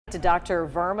To Dr.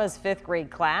 Verma's fifth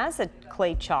grade class at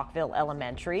Chalkville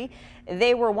Elementary.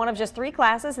 They were one of just 3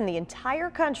 classes in the entire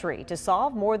country to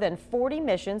solve more than 40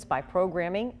 missions by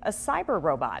programming a cyber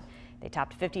robot. They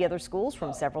topped 50 other schools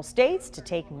from several states to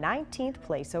take 19th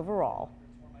place overall.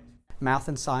 Math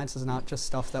and science is not just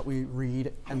stuff that we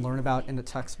read and learn about in a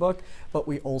textbook, but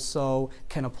we also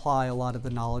can apply a lot of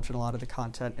the knowledge and a lot of the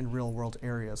content in real world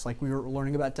areas. Like we were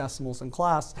learning about decimals in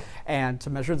class, and to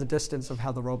measure the distance of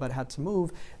how the robot had to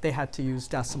move, they had to use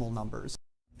decimal numbers.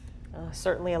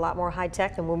 Certainly a lot more high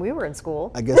tech than when we were in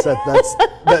school. I guess that's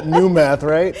that new math,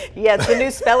 right? Yeah, it's the new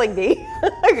spelling bee.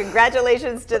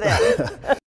 Congratulations to them.